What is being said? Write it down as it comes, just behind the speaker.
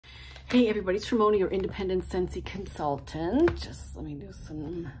Hey everybody, it's Ramona, your independent Scentsy consultant. Just let me do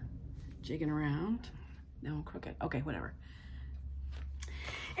some jigging around. No, I'm crooked. Okay, whatever.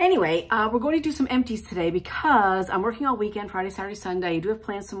 Anyway, we're going to do some empties today because I'm working all weekend, Friday, Saturday, Sunday. I do have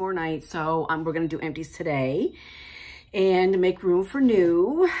plans some more nights, so we're going to do empties today and make room for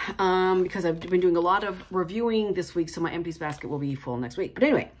new because I've been doing a lot of reviewing this week, so my empties basket will be full next week. But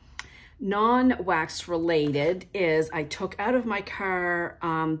anyway, non-wax related is I took out of my car,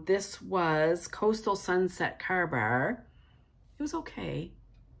 this was Coastal Sunset Car Bar. It was okay.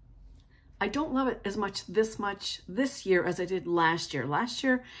 I don't love it as much this year as I did last year. Last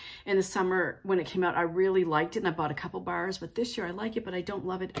year in the summer when it came out, I really liked it and I bought a couple bars, but this year I like it, but I don't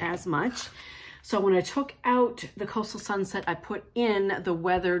love it as much. So when I took out the Coastal Sunset, I put in the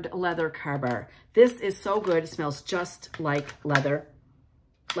Weathered Leather Car Bar. This is so good. It smells just like leather.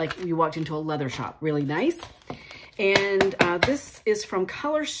 Like you walked into a leather shop, really nice. And this is from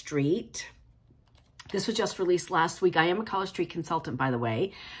Color Street. This was just released last week. I am a Color Street consultant, by the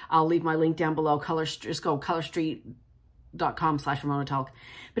way. I'll leave my link down below. Just go colorstreet.com/RamonaTalk.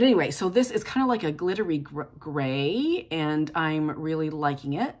 But anyway, so this is kind of like a glittery gray, and I'm really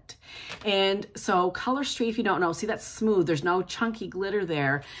liking it. And so Color Street, if you don't know, see that's smooth. There's no chunky glitter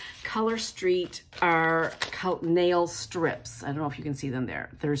there. Color Street are nail strips. I don't know if you can see them there.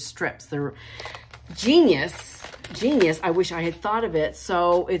 There's strips. They're genius. I wish I had thought of it.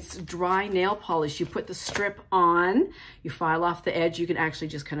 So it's dry nail polish. You put the strip on, you file off the edge. You can actually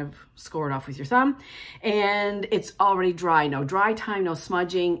just kind of score it off with your thumb. And it's already dry. No dry time, no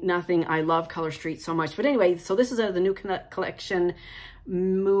smudging, nothing. I love Color Street so much. But anyway, so this is out of the new collection,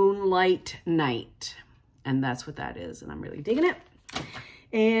 Moonlight Night. And that's what that is. And I'm really digging it.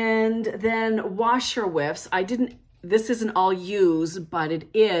 And then washer whiffs. This isn't all used, but it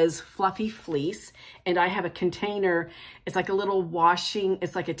is Fluffy Fleece. And I have a container. It's like a little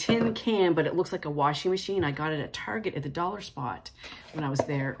it's like a tin can, but it looks like a washing machine. I got it at Target at the Dollar Spot when I was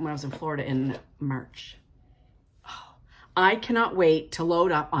there, when I was in Florida in March. Oh, I cannot wait to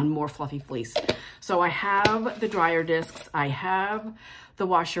load up on more Fluffy Fleece. So I have the dryer discs. I have the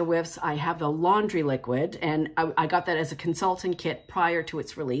washer whiffs. I have the laundry liquid, and I got that as a consultant kit prior to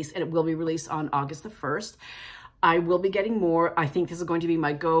its release, and it will be released on August the 1st. I will be getting more. I think this is going to be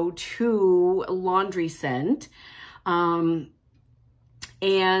my go-to laundry scent. And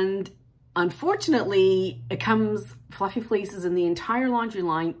unfortunately, Fluffy Fleece is in the entire laundry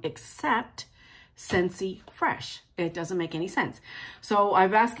line except Scentsy Fresh. It doesn't make any sense. So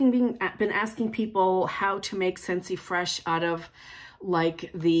I've been asking people how to make Scentsy Fresh out of like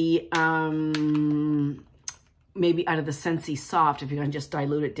the, maybe out of the Scentsy Soft, if you're gonna just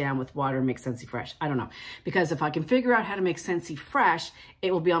dilute it down with water and make Scentsy Fresh. I don't know. Because if I can figure out how to make Scentsy Fresh,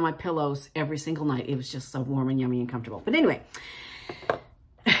 it will be on my pillows every single night. It was just so warm and yummy and comfortable. But anyway,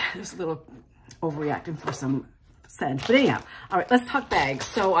 there's a little overreacting for some scent. But anyhow, all right, let's talk bags.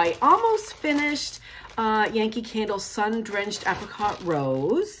 So I almost finished Yankee Candle Sun Drenched Apricot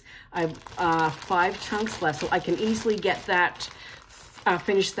Rose. I have 5 chunks left, so I can easily get that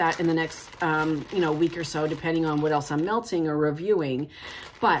finish that in the next, week or so, depending on what else I'm melting or reviewing.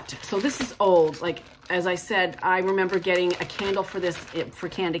 But, so this is old. Like, as I said, I remember getting a candle for this, for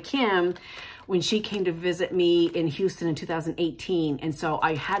Candy Kim, when she came to visit me in Houston in 2018. And so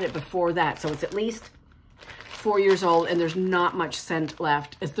I had it before that. So it's at least 4 years old, and there's not much scent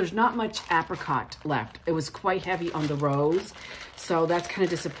left. There's not much apricot left. It was quite heavy on the rose. So that's kind of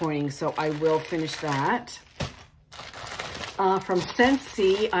disappointing. So I will finish that. From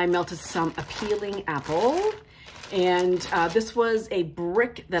Scentsy, I melted some Appealing Apple, and this was a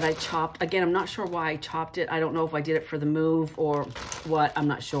brick that I chopped. Again, I'm not sure why I chopped it. I don't know if I did it for the move or what. I'm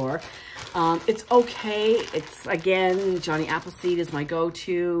not sure. It's okay. It's, again, Johnny Appleseed is my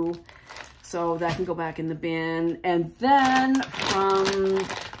go-to, so that can go back in the bin. And then from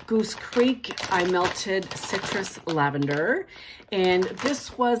Goose Creek, I melted Citrus Lavender, and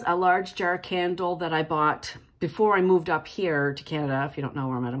this was a large jar candle that I bought before I moved up here to Canada. If you don't know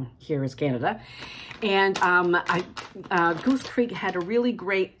where I'm at, here is Canada. And Goose Creek had a really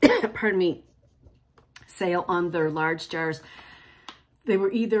great, pardon me, sale on their large jars. They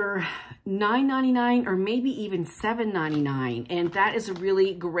were either $9.99 or maybe even $7.99. And that is a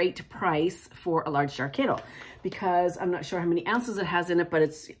really great price for a large jar candle, because I'm not sure how many ounces it has in it, but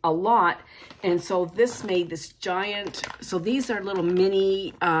it's a lot. And so this made this giant, so these are little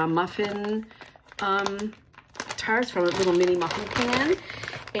mini muffin tarts from a little mini muffin pan,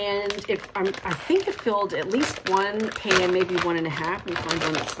 and I think it filled at least one pan, maybe 1.5. Let me find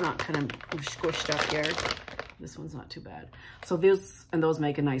one that's not kind of squished up here. This one's not too bad. So those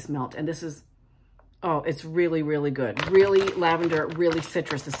make a nice melt, and this is Oh, it's really, really good. Really lavender, really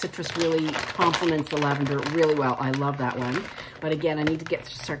citrus. The citrus really complements the lavender really well. I love that one. But again, I need to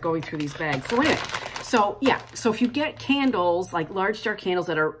start going through these bags. So anyway, so yeah. So if you get candles, like large jar candles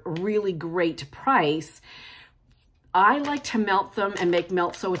that are really great price, I like to melt them and make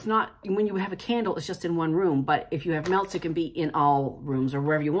melts. So it's not, when you have a candle, it's just in one room. But if you have melts, it can be in all rooms or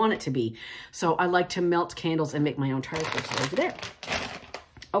wherever you want it to be. So I like to melt candles and make my own tire switch. So over there.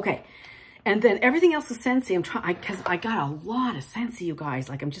 Okay. And then everything else is Scentsy. I'm trying, because I got a lot of Scentsy, you guys.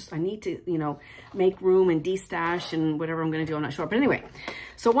 Like I need to, you know, make room and de-stash and whatever I'm going to do. I'm not sure. But anyway,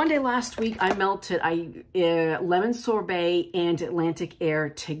 so one day last week, I melted lemon sorbet and Atlantic Air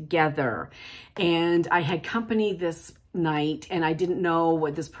together. And I had company this night and I didn't know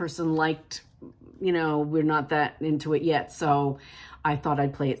what this person liked. You know, we're not that into it yet. So I thought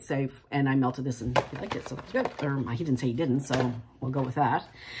I'd play it safe and I melted this and he liked it. So that's good. Or he didn't say he didn't. So we'll go with that.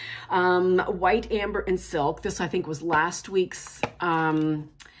 White, amber, and silk. This I think was last week's Scentsy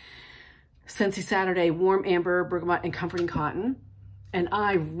Saturday. Warm amber, bergamot, and comforting cotton. And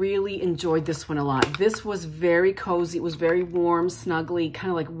I really enjoyed this one a lot. This was very cozy. It was very warm, snuggly, kind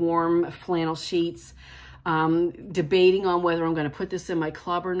of like warm flannel sheets. Debating on whether I'm going to put this in my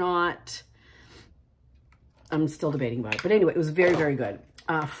club or not. I'm still debating about it. But anyway, it was very, very good.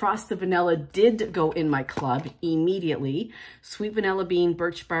 Frosted Vanilla did go in my club immediately. Sweet Vanilla Bean,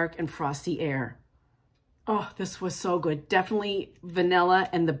 Birch Bark, and Frosty Air. Oh, this was so good. Definitely vanilla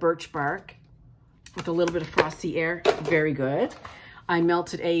and the birch bark with a little bit of Frosty Air. Very good. I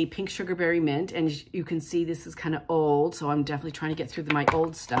melted a pink sugar berry mint, and you can see this is kind of old, so I'm definitely trying to get through my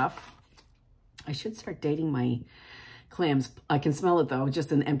old stuff. I should start dating my clams. I can smell it though,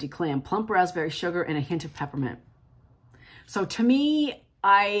 just an empty clam. Plump raspberry sugar and a hint of peppermint. So to me,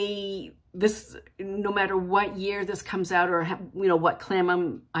 this, no matter what year this comes out or, you know, what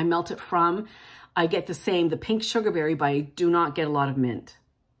clam I melt it from, I get the same, the pink sugarberry, but I do not get a lot of mint.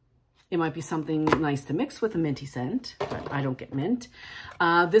 It might be something nice to mix with a minty scent, but I don't get mint.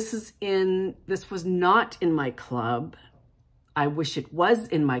 This was not in my club. I wish it was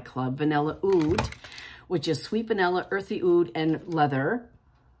in my club. Vanilla Oud, which is sweet vanilla, earthy oud, and leather.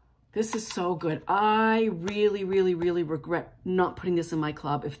 This is so good. I really, really, really regret not putting this in my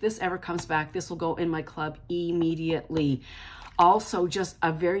club. If this ever comes back, this will go in my club immediately. Also, just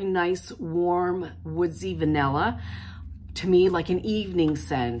a very nice, warm, woodsy vanilla. To me, like an evening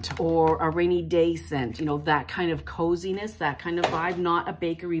scent or a rainy day scent. You know, that kind of coziness, that kind of vibe, not a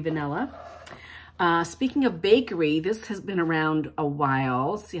bakery vanilla. Speaking of bakery, this has been around a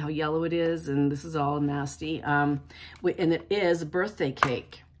while. See how yellow it is? And this is all nasty. And it is birthday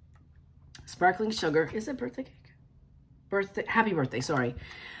cake. Sparkling sugar. Is it birthday cake? Happy birthday, sorry.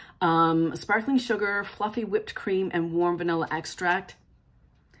 Sparkling sugar, fluffy whipped cream, and warm vanilla extract.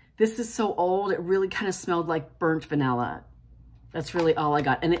 This is so old, it really kind of smelled like burnt vanilla. That's really all I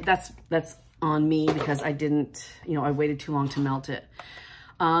got. And that's on me because I didn't, you know, I waited too long to melt it.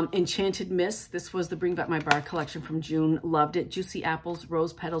 Enchanted Mist. This was the Bring Back My Bar collection from June. Loved it. Juicy apples,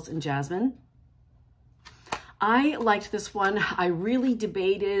 rose petals, and jasmine. I liked this one. I really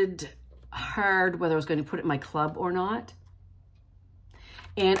debated hard whether I was going to put it in my club or not.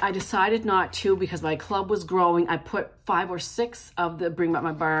 And I decided not to because my club was growing. I put 5 or 6 of the Bring Back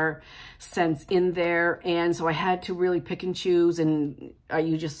My Bar scents in there. And so I had to really pick and choose. And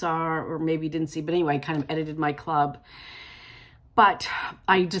you just saw, or maybe you didn't see, but anyway, I kind of edited my club. But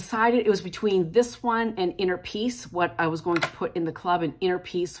I decided it was between this one and Inner Peace, what I was going to put in the club, and Inner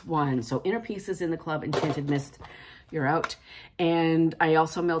Peace won. So Inner Peace is in the club, Enchanted Mist, you're out. And I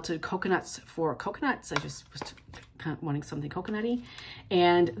also melted coconuts for coconuts. I just was kind of wanting something coconutty.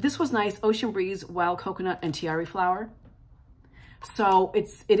 And this was nice, Ocean Breeze, Wild Coconut, and Tiare Flower. So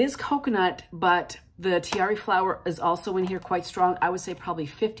it is coconut, but the Tiare Flower is also in here quite strong. I would say probably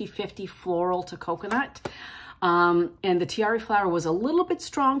 50-50 floral to coconut. And the Tiare Flower was a little bit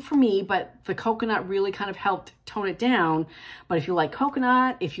strong for me, but the coconut really kind of helped tone it down. But if you like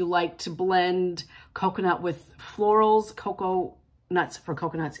coconut, if you like to blend coconut with florals, cocoa nuts for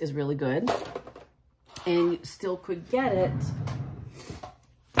coconuts is really good. And you still could get it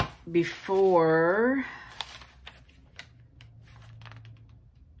before,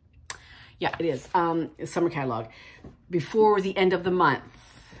 yeah, it is, summer catalog, before the end of the month.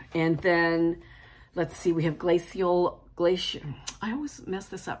 And then, let's see, we have glacier, I always mess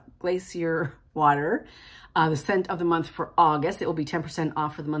this up, Glacier Water, the scent of the month for August. It will be 10%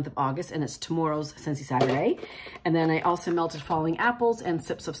 off for the month of August, and it's tomorrow's Scentsy Saturday. And then I also melted Falling Apples and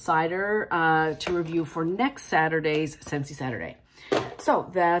Sips of Cider to review for next Saturday's Scentsy Saturday. So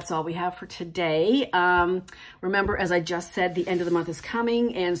that's all we have for today. Remember, as I just said, the end of the month is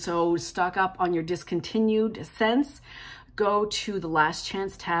coming, and so stock up on your discontinued scents. Go to the Last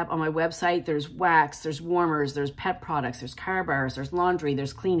Chance tab on my website. There's wax, there's warmers, there's pet products, there's car bars, there's laundry,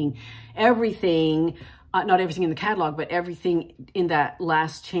 there's cleaning, everything. Not everything in the catalog, but everything in that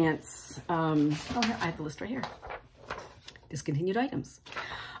Last Chance. Oh, here, I have the list right here. Discontinued items.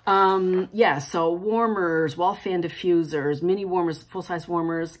 Yeah, so warmers, wall fan diffusers, mini warmers, full-size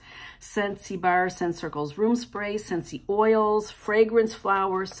warmers, Scentsy bars, scent circles, room sprays, Scentsy oils, fragrance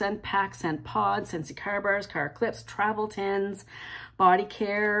flowers, scent packs, scent pods, Scentsy car bars, car clips, travel tins, body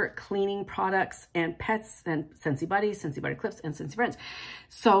care, cleaning products, and pets, and Scentsy buddies, Scentsy body clips, and Scentsy friends.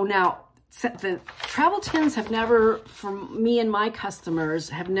 So now, the travel tins have never, for me and my customers,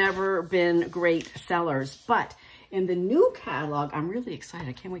 have never been great sellers, but in the new catalog, I'm really excited.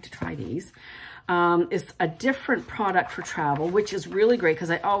 I can't wait to try these. It's a different product for travel, which is really great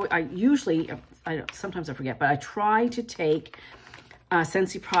because sometimes I forget, but I try to take a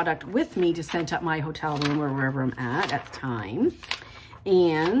Scentsy product with me to scent up my hotel room or wherever I'm at the time.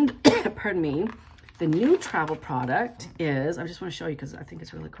 And, pardon me, the new travel product is, I just want to show you because I think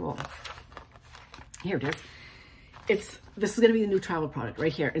it's really cool. Here it is. This is going to be the new travel product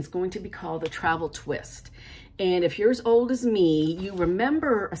right here. It's going to be called the Travel Twist. And if you're as old as me, you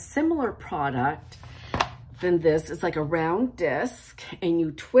remember a similar product than this. It's like a round disc, and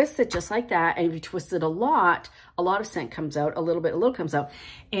you twist it just like that. And if you twist it a lot of scent comes out, a little comes out.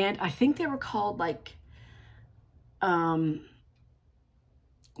 And I think they were called like, were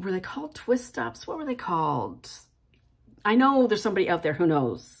they called twist stops? What were they called? I know there's somebody out there who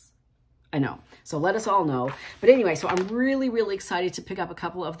knows. I know. So let us all know. But anyway, so I'm really, really excited to pick up a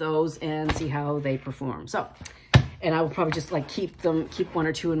couple of those and see how they perform. So, and I will probably just like keep one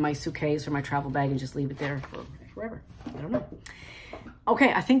or two in my suitcase or my travel bag and just leave it there for forever. I don't know.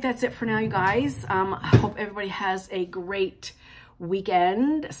 Okay, I think that's it for now, you guys. I hope everybody has a great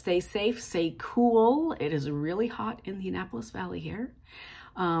weekend. Stay safe, stay cool. It is really hot in the Annapolis Valley here.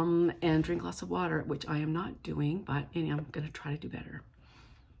 And drink lots of water, which I am not doing, but I'm going to try to do better.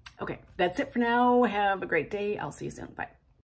 Okay, that's it for now. Have a great day. I'll see you soon. Bye.